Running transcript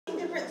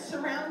different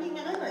surrounding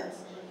islands.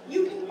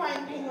 You can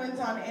find penguins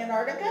on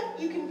Antarctica,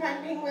 you can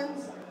find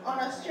penguins on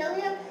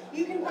Australia,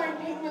 you can find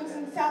penguins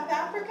in South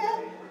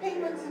Africa,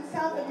 penguins in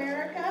South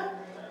America.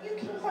 You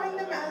can find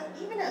them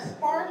even as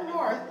far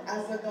north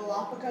as the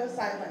Galapagos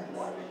Islands,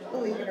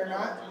 believe it or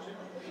not.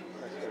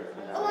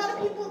 A lot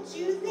of people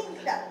do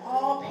think that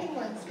all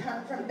penguins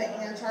come from the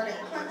Antarctic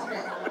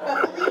continent,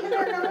 but believe it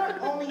or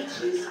not, only 2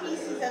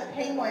 species of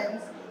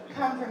penguins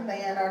come from the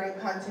Antarctic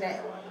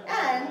continent.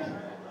 And,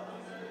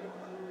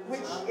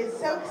 which is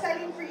so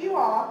exciting for you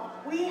all,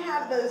 we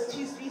have those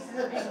 2 species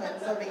of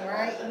penguins living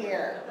right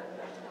here.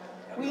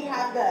 We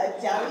have the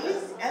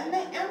Adelies and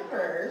the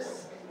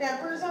Emperors. The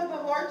Emperors are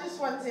the largest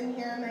ones in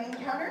here in the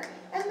encounter,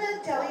 and the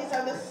Adelies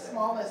are the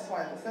smallest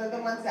ones. They're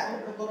the ones that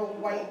have the little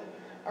white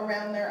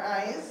around their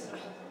eyes.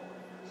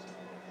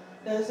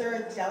 Those are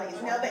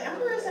Adelies. Now the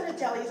Emperors and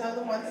Adelies are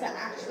the ones that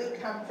actually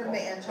come from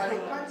the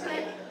Antarctic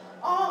continent.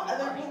 All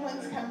other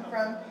penguins come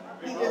from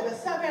either the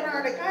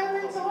subantarctic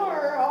islands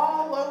or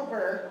all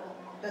over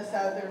the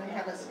southern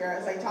hemisphere,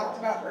 as I talked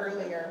about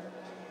earlier.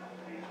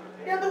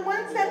 Now the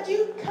ones that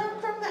do come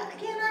from the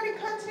Antarctic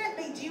continent,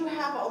 they do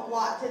have a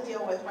lot to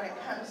deal with when it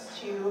comes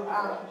to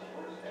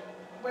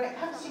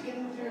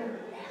getting through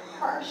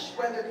harsh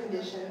weather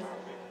conditions.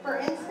 For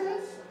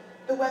instance,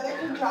 the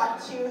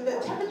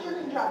temperature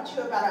can drop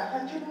to about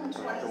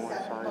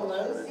 127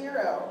 below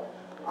zero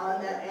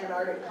on the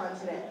Antarctic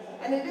continent.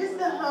 And it is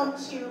the home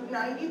to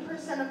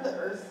 90% of the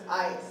Earth's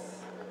ice.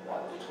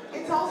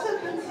 It's also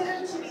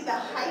considered to be the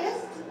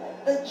highest,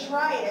 the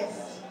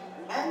driest,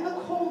 and the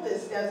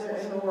coldest desert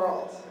in the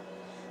world.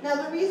 Now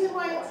the reason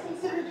why it's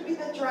considered to be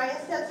the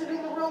driest desert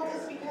in the world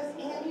is because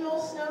annual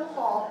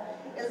snowfall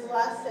is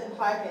less than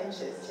 5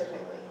 inches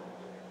typically.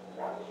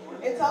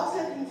 It's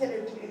also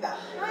considered to be the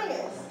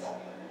highest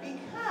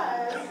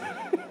because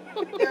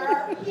there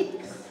are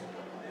peaks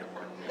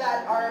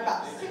that are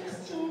about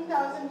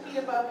 16,000 feet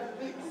above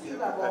sea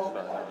level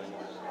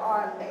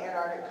on the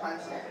Antarctic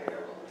continent.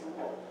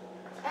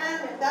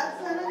 And if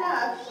that's not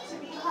enough to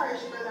be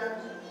harsh for them,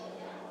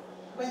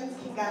 winds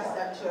can gust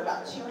up to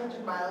about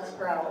 200 miles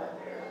per hour,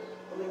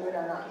 believe it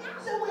or not.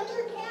 So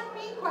winter can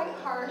be quite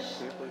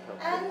harsh,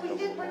 and we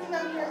did bring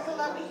them here so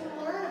that we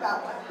can learn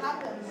about what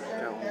happens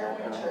during their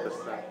winters.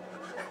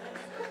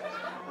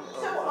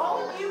 So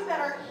all of you that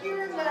are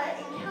here in the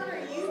encounter,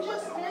 you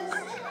just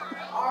missed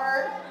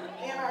our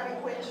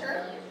Antarctic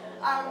winter.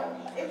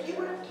 If you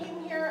would have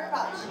came here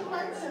about 2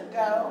 months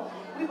ago,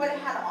 we would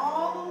have had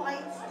all the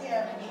lights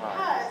dim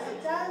because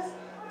it does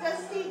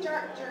stay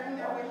dark during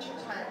their winter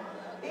time.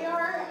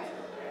 They're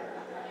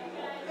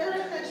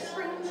in their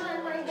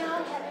springtime right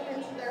now,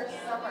 heading into their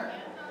summer.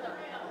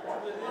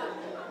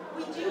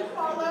 We do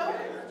follow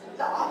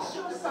the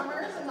austral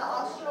summers and the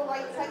austral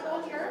light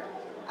cycle here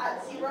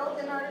at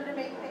SeaWorld in order to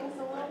make things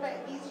a little bit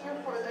easier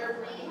for their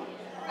breeding.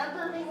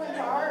 Emperor penguins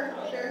are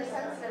very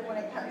sensitive when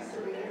it comes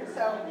to breeding,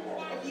 so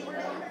if you were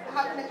to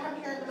happen to come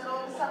here in the middle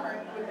of summer,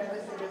 you would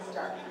notice it is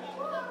dark.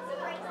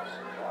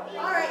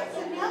 Alright,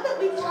 so now that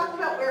we've talked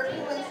about where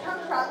penguins come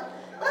from,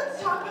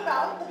 let's talk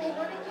about the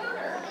penguin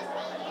encounter.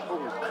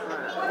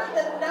 One of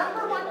the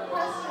 #1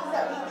 questions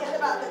that we get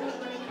about the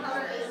penguin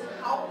encounter is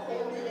how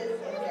cold it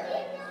is in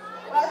there.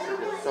 Well, as you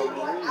can see,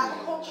 we have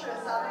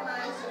aviculturists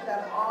organized with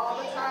them all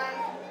the time,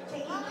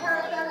 taking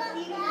care of them,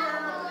 feeding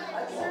them,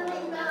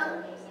 observing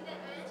them,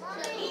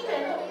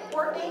 even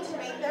working to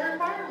make their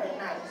environment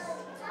nice.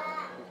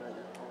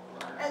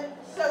 And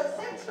so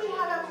since we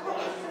have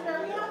aviculturists in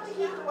there, we have to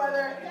keep the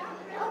weather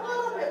a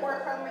little bit more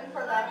friendly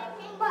for them,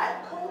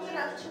 but cold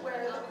enough to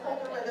where the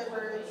colder weather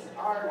birds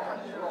are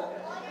comfortable.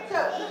 So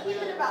we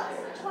keep it about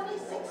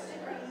 26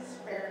 degrees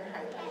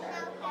Fahrenheit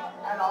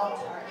at all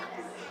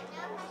times.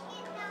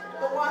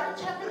 The water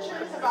temperature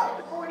is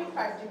about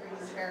 45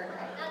 degrees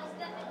Fahrenheit.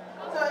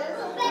 So it is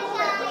a little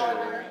bit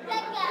warmer.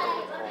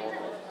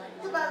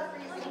 It's about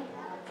freezing.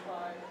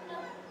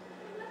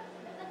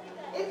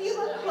 If you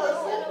look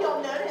closely,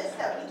 you'll notice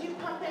that we do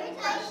pump in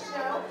fresh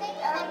snow.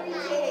 Every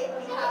day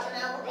we have an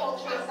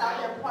aviculturist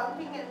out there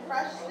pumping in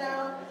fresh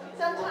snow.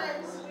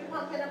 Sometimes we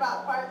pump in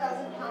about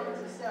 5,000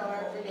 pounds of snow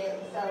every day.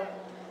 So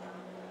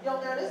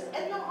you'll notice,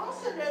 and you'll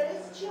also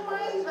notice to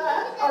my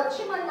left, or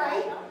to my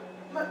right,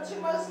 to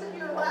most of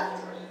your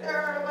left, there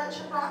are a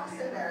bunch of rocks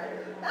in there.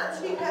 That's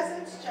because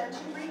it's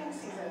Gentoo breeding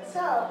season.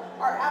 So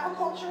our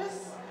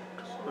aviculturists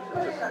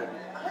put in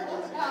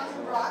hundreds of pounds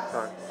of rocks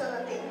so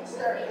that they can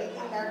start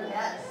making their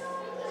nets.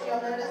 So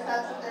you'll notice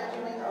that's what they're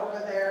doing over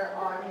there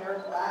on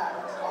your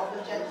left, all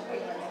the Gentoo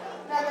penguins.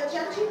 Now the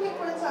Gentoo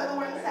penguins are the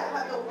ones that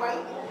have the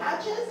white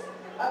patches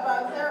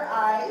above their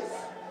eyes.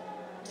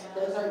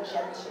 Those are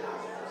Gentoo.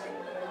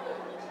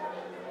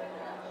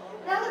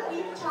 Now that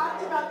we've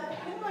talked about the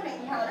penguin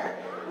encounter,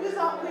 we've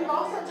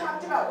also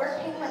talked about where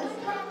penguins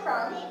come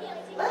from.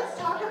 Let's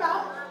talk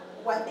about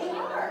what they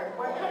are,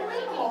 what kind of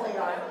animal they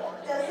are.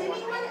 Does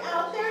anyone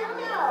out there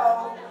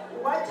know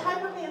what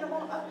type of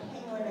animal a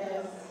penguin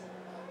is?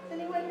 Does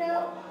anyone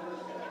know?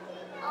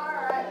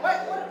 Alright,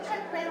 what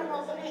type of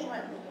animal is a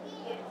penguin?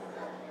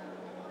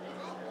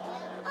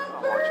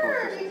 A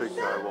bird,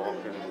 exactly.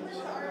 Penguins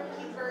are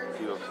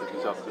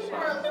He's off the We're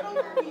a side.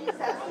 little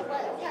confused as to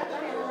what kind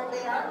of animal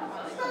they are,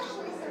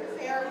 especially since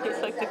they are birds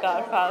He's like the that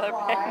Godfather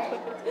don't fly.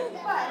 penguin.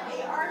 But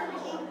they are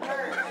indeed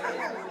birds. They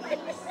have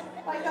beaks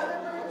like other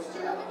birds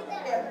do.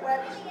 They have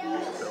webbed feet.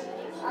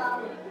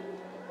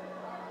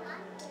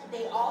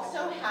 They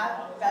also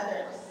have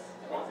feathers.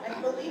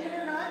 And believe it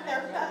or not,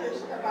 their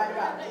feathers provide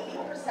about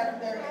 80%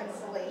 of their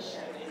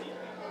insulation.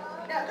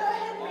 Now go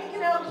ahead and make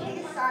an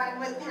okay sign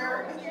with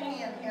your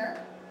hand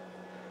here.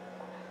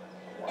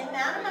 In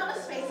that amount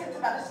of space, it's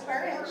about a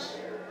square inch.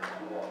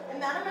 In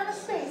that amount of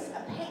space,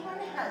 a penguin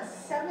has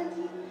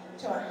 70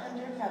 to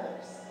 100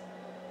 feathers.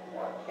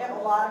 They have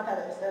a lot of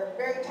feathers. They're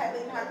very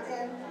tightly packed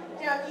in.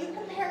 Now, if you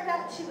compare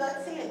that to,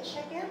 let's say, a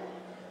chicken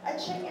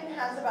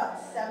has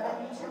about 7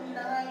 to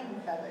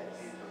 9 feathers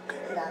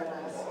in that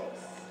amount of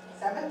space.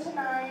 7 to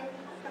 9,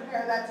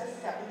 compare that to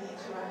 70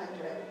 to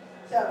 100.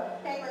 So,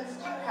 penguins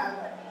do have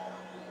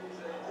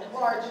a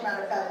large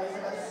amount of feathers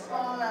in a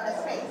small amount of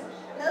space.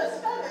 And those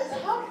feathers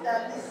help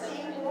them to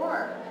stay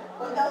warm.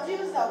 What they'll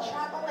do is they'll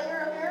trap a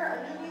layer of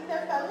air underneath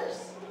their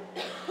feathers,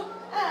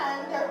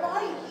 and their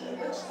body heat,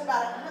 which is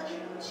about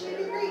 102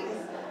 degrees,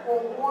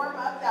 will warm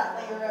up that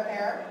layer of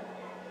air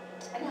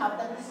and help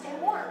them to stay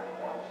warm.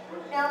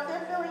 Now, if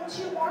they're feeling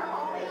too warm,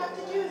 all they have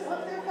to do is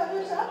lift their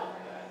feathers up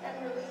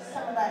and release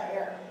some of that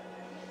air.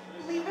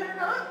 Believe it or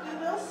not, you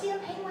will see a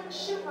penguin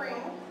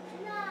shivering,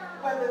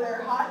 whether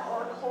they're hot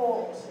or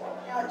cold.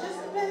 Now, it just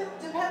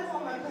depends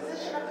on the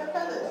position of their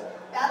feathers.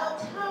 That'll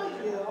tell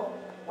you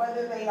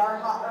whether they are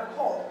hot or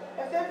cold.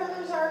 If their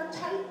feathers are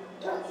tight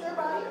towards their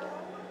body,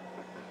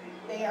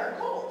 they are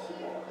cold.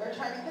 They're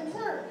trying to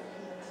conserve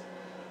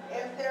heat.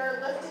 If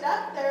they're lifted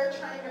up, they're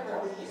trying to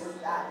release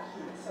that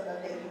heat so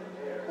that they can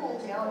cool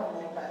down a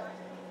little bit.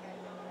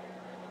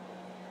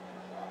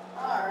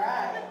 All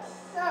right,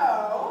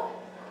 so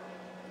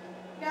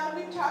now that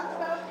we've talked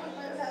about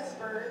penguins as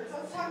birds,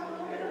 let's talk a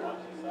little bit about,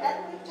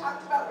 and we've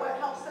talked about what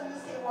helps them to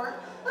stay warm.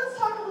 Let's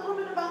talk a little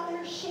bit about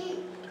their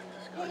shape.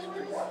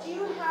 Penguins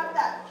do have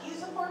that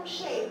fusiform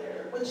shape,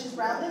 which is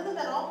round in the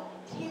middle,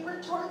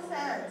 tapered towards the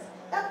ends.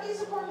 That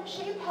fusiform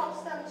shape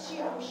helps them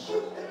to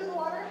shoot through the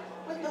water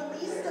with the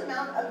least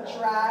amount of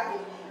drag.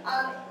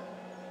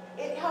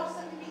 It helps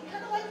them to be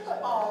kind of like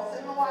footballs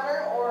in the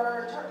water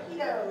or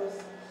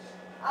torpedoes.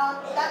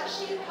 That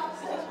shape helps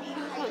them to be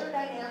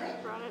hydrodynamic,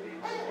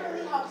 and it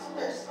really helps with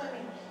their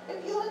swimming.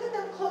 If you look at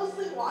them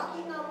closely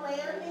walking on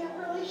land, they have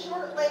really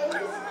short legs,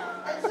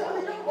 and so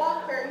they don't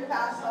walk very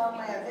fast on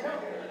land.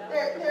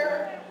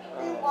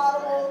 They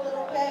waddle a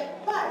little bit,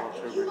 but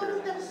if you look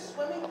at them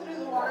swimming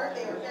through the water,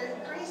 they are very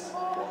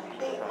graceful.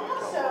 They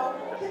also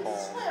can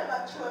swim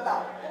up to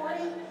about 4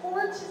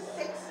 to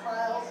 6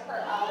 miles per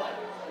hour.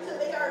 So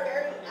they are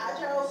very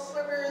agile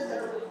swimmers.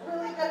 They're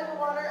really good in the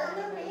water, and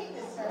they're made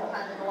to spend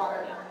time in the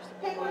water.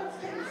 Penguins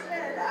can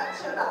spend up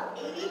to about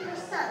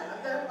 80%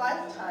 of their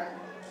lifetime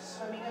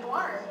swimming in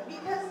water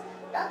because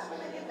that's where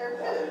they get their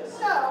food.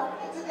 So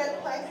it's a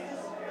good place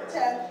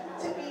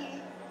to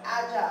be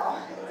agile.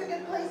 It's a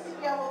good place to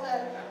be able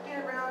to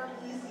get around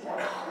easy.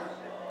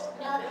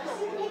 Now, if you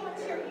see the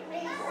penguins here, you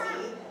may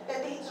see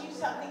that they do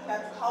something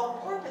that's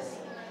called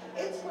porpoising.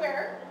 It's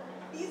where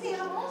these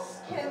animals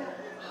can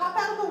hop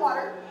out of the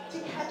water to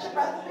catch a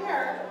breath of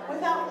air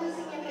without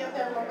losing any of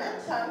their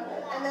momentum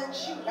and then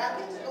shoot back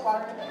into the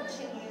water and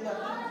continue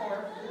looking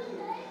for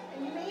food.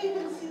 And you may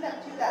even see them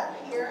do that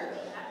here.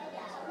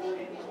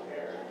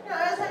 Now,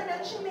 as I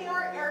mentioned, they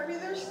are air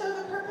breathers, so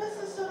the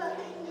purpose is so that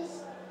they can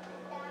just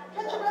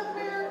catch a breath of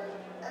air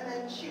and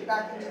then shoot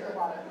back into the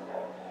water.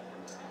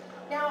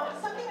 Now,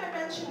 something I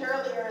mentioned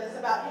earlier is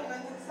about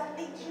penguins is that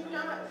they do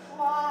not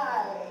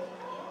fly.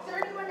 Is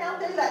there anyone out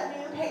there that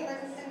knew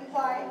penguins didn't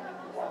fly?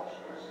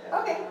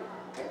 Okay,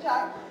 good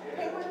job.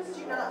 Penguins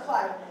do not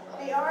fly.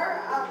 They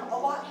are a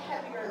lot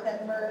heavier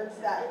than birds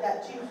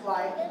that do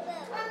fly.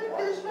 And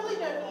there's really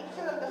no need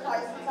for them to fly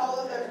since all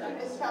of their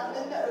food is found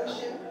in the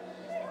ocean.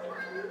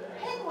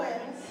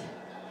 Penguins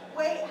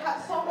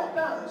have solid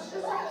bones,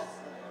 just like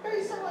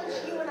very similar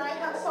to you and I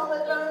have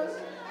solid bones,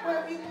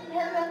 where if you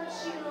compare them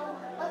to,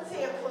 let's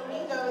say, a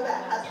flamingo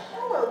that has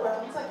hollow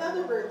bones like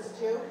other birds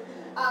do,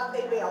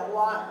 they weigh a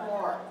lot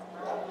more.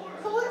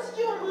 So let's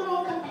do a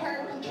little compare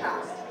and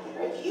contrast.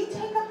 If you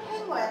take a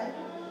penguin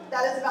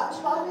that is about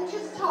 12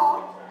 inches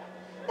tall,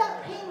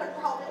 that penguin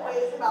probably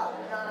weighs about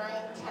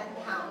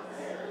 9-10 pounds.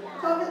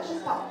 12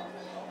 inches tall.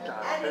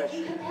 And if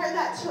you compare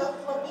that to a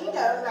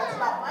flamingo that's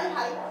about my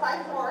height,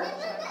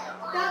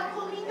 5'4", that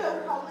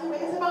flamingo probably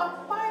weighs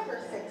about 5 or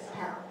 6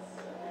 pounds.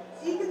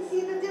 So you can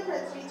see the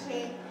difference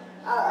between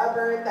a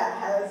bird that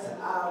has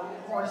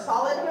more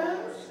solid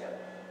bones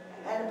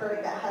and a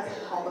bird that has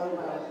hollow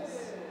bones.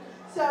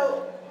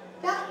 So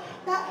that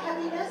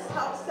heaviness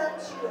helps them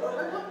to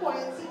overcome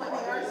buoyancy when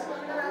they are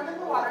swimming around in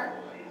the water,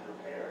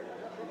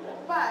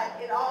 but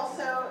it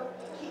also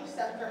keeps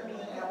them from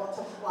being able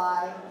to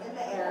fly in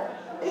the air.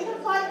 They can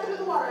fly through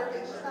the water,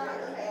 but just not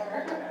in the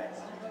air,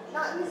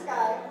 not in the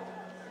sky.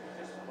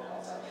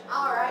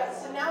 All right,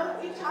 so now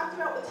that we've talked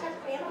about what type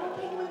of animal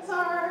penguins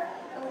are,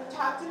 and we've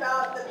talked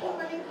about the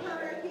penguin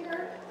encounter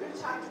here, we've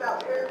talked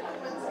about where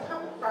penguins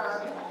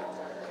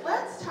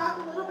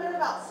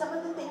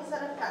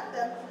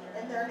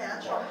their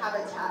natural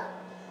habitat.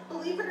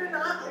 Believe it or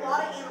not, a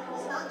lot of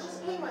animals, not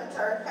just penguins,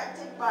 are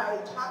affected by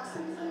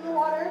toxins in the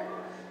water.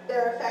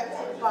 They're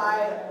affected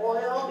by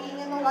oil being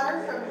in the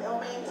water from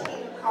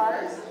ill-maintained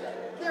cars.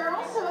 They're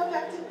also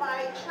affected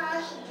by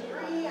trash and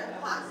debris and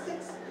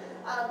plastics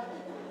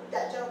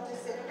that don't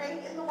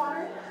disintegrate in the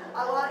water.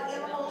 A lot of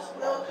animals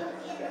will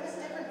confuse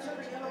different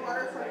debris in the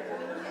water for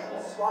food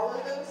and swallow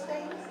those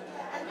things.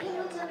 And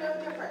penguins are no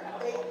different.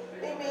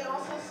 They may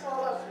also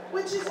swallow,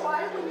 which is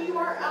why when you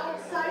are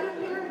outside of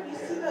here and you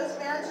see those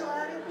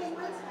Magellanic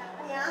penguins,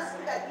 we ask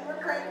that you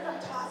refrain from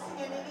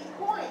tossing in any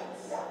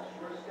coins,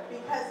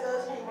 because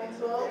those penguins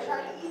will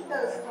try to eat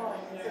those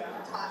coins if you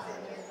toss it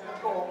into the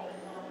pool.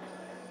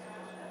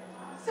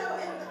 So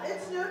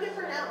it's no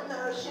different out in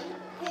the ocean.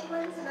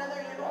 Penguins and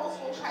other animals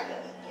will try to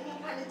eat any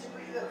kind of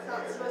debris that's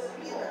not supposed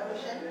to be in the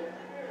ocean.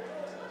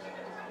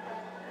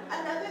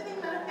 Another thing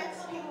that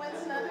affects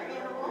penguins and other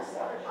animals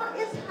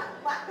is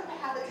lack of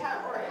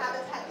habitat or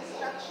habitat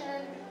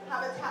destruction,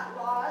 habitat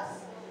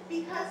loss,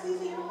 because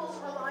these animals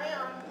rely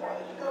on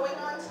going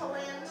onto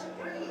land to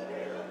breed.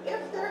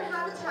 If their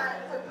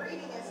habitat for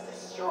breeding is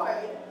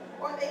destroyed,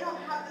 or they don't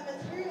have the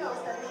materials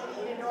that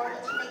they need in order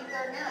to make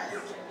their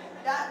nest,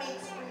 that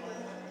makes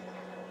breeding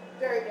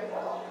very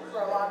difficult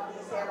for a lot of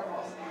these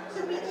animals.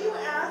 So we do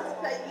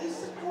ask that you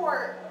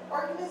support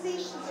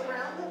organizations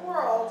around the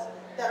world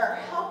that are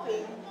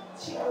helping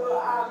to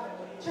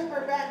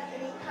prevent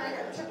any kind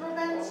of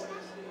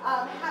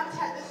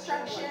habitat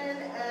destruction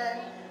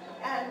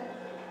and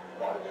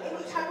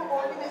any type of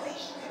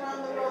organizations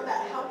around the world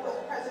that help with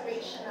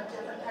preservation of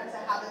different types of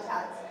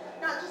habitats,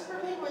 not just for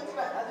penguins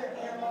but other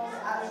animals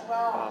as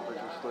well.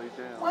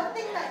 One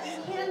thing that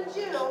you can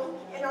do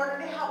in order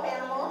to help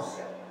animals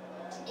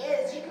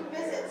is you can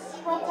visit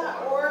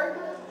SeaWorld.org,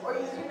 or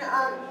you can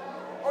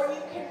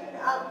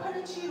put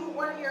it to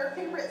one of your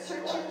favorite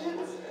search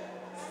engines,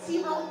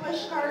 SeaWorld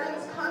Busch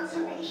Gardens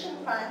Conservation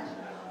Fund.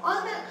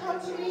 On that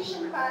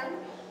conservation fund,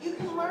 you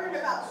can learn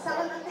about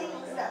some of the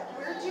things that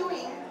we're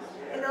doing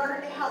in order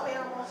to help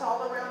animals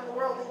all around the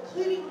world,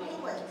 including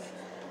penguins.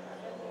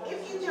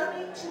 If you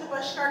donate to the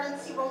Busch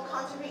Gardens SeaWorld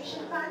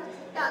Conservation Fund,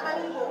 that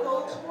money will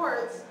go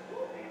towards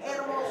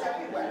animals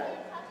everywhere.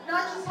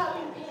 Not just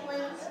helping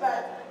penguins,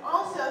 but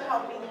also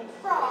helping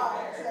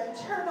frogs and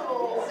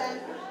turtles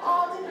and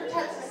all different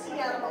types of sea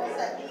animals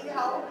that need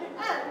help,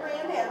 and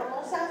land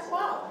animals as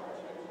well.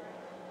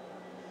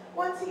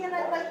 Once again,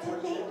 I'd like to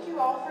thank you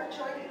all for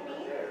joining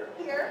me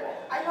here.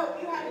 I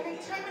hope you had a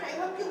great time, and I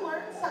hope you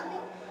learned something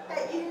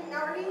that you didn't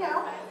already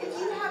know. If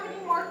you have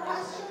any more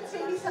questions,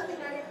 maybe something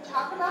I didn't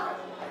talk about,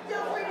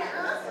 feel free to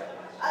ask.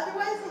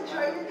 Otherwise,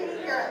 enjoy your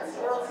day here at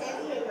SeaWorld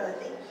San Diego.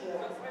 Thank you.